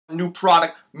New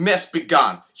product,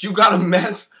 Mess-B-GAHHH. You got a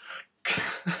mess?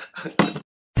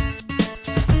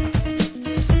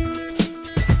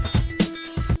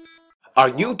 Are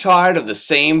you tired of the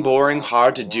same boring,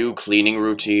 hard-to-do cleaning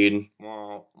routine?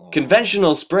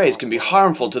 Conventional sprays can be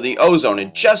harmful to the ozone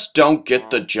and just don't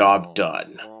get the job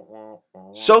done.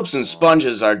 Soaps and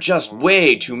sponges are just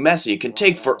way too messy and can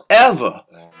take forever.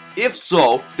 If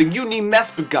so, then you need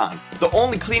Mess-B-GAHHH, the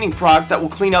only cleaning product that will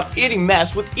clean up any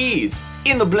mess with ease,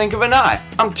 in the blink of an eye.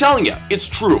 I'm telling you, it's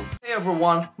true. Hey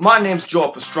everyone, my name's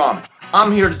Joe Pastrami.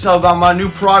 I'm here to tell about my new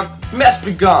product,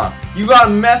 Mess-B-GAHHH. You got a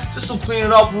mess, this will clean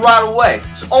it up right away.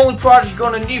 It's the only product you're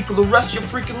gonna need for the rest of your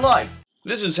freaking life.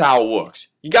 This is how it works.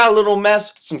 You got a little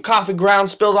mess, some coffee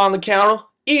grounds spilled on the counter?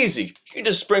 Easy. You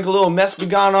just sprinkle a little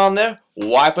Mess-B-GAHHH on there,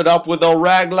 wipe it up with a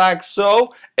rag like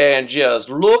so, and just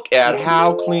look at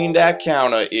how clean that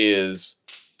counter is.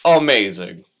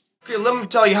 Amazing. Okay, let me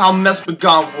tell you how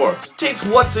Mess-B-GAHHH works. It takes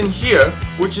what's in here,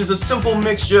 which is a simple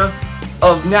mixture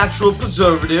of natural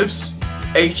preservatives,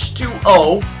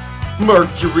 H2O,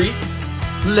 mercury,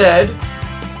 lead,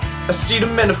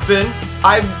 acetaminophen,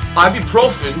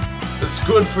 ibuprofen, that's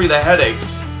good for the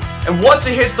headaches. And once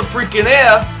it hits the freaking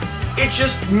air, it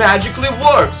just magically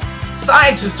works.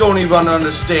 Scientists don't even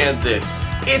understand this.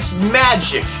 It's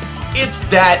magic. It's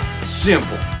that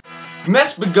simple.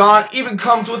 Mess-B-GAHHH even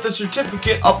comes with a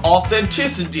certificate of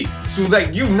authenticity, so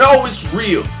that you know it's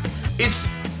real. It's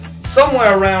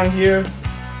somewhere around here.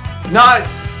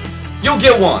 You'll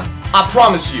get one. I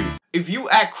promise you. If you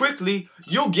act quickly,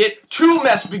 you'll get 2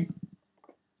 Mess-B-GAHHH.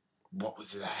 What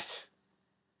was that?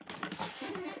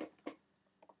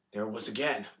 There it was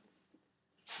again.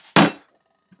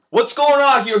 What's going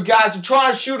on here, guys? We're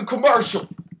trying to shoot a commercial.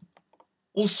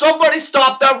 Will somebody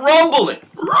stop that rumbling?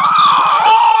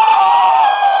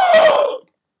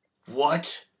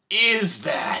 What is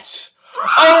that?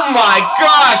 Oh my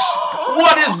gosh!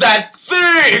 What is that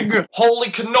thing? Holy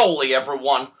cannoli,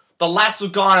 everyone. The lights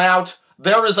have gone out.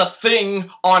 There is a thing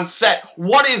on set.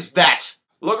 What is that?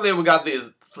 Look there, we got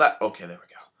these flat. Okay, there we go.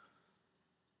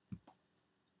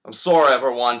 I'm sorry,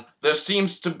 everyone. There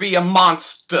seems to be a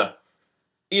monster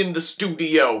in the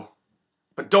studio.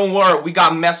 But don't worry, we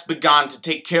got Mess-B-GAHHH to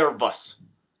take care of us.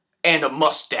 And a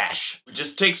mustache. We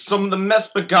just take some of the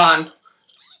Mess-B-GAHHH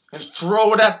and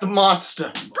throw it at the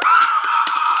monster.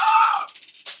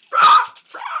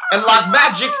 And like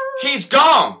magic, he's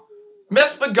gone.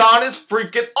 Mess-B-GAHHH is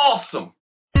freaking awesome.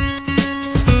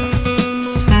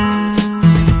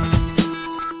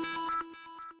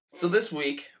 So this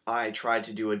week, I tried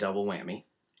to do a double whammy.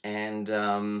 And,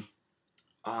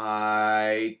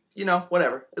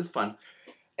 whatever. It's fun.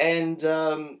 And,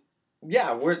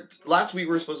 yeah, last week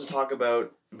we were supposed to talk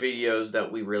about videos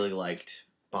that we really liked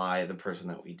by the person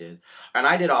that we did. And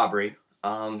I did Aubrey,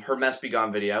 her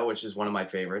Mess-B-GAHHH video, which is one of my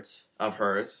favorites of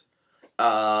hers.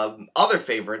 Other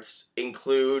favorites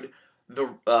include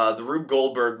the Rube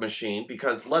Goldberg machine,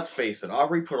 because let's face it,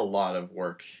 Aubrey put a lot of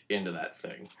work into that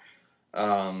thing.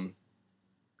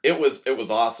 It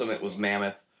was awesome, it was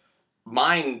mammoth.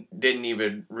 Mine didn't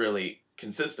even really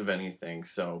consist of anything,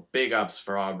 so big ups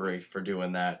for Aubrey for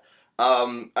doing that.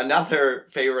 Another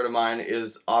favorite of mine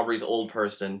is Aubrey's old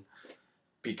person,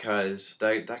 because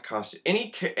that cost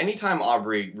anytime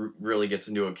Aubrey really gets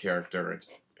into a character,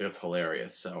 it's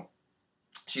hilarious. So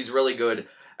she's really good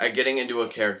at getting into a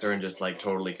character and just like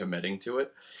totally committing to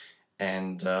it,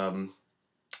 and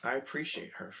I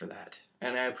appreciate her for that,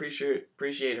 and I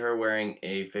appreciate her wearing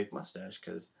a fake mustache,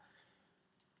 because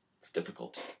it's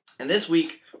difficult. And this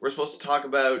week, we're supposed to talk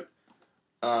about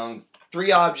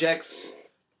 3 objects,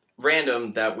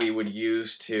 random, that we would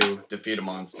use to defeat a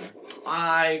monster.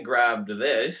 I grabbed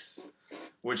this,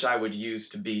 which I would use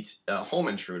to beat a home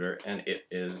intruder, and it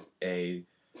is a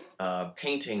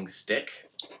painting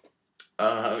stick.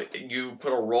 You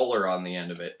put a roller on the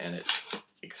end of it, and it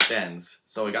extends.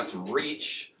 So I got some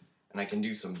reach, and I can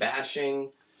do some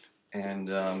bashing, and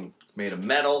it's made of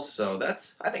metal, so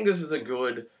I think this is a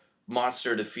good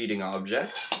monster defeating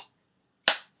object.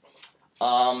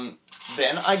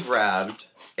 Then I grabbed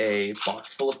a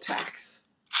box full of tacks,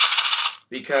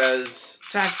 because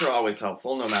tacks are always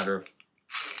helpful no matter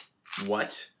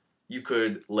what. You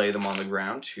could lay them on the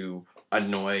ground to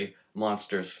annoy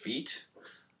monsters' feet.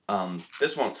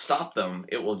 This won't stop them,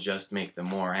 it will just make them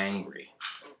more angry,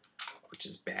 which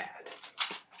is bad.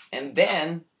 And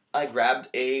then I grabbed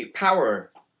a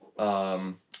power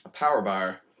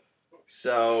bar.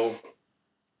 So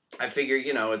I figure,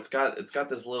 it's got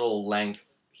this little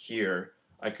length here.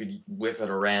 I could whip it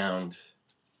around,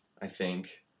 I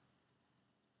think.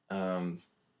 I'm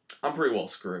pretty well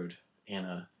screwed in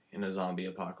a zombie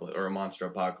apocalypse or a monster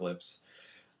apocalypse.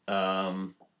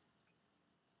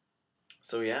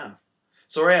 So yeah.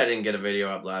 Sorry I didn't get a video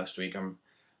up last week.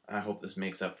 I hope this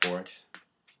makes up for it.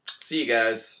 See you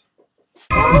guys.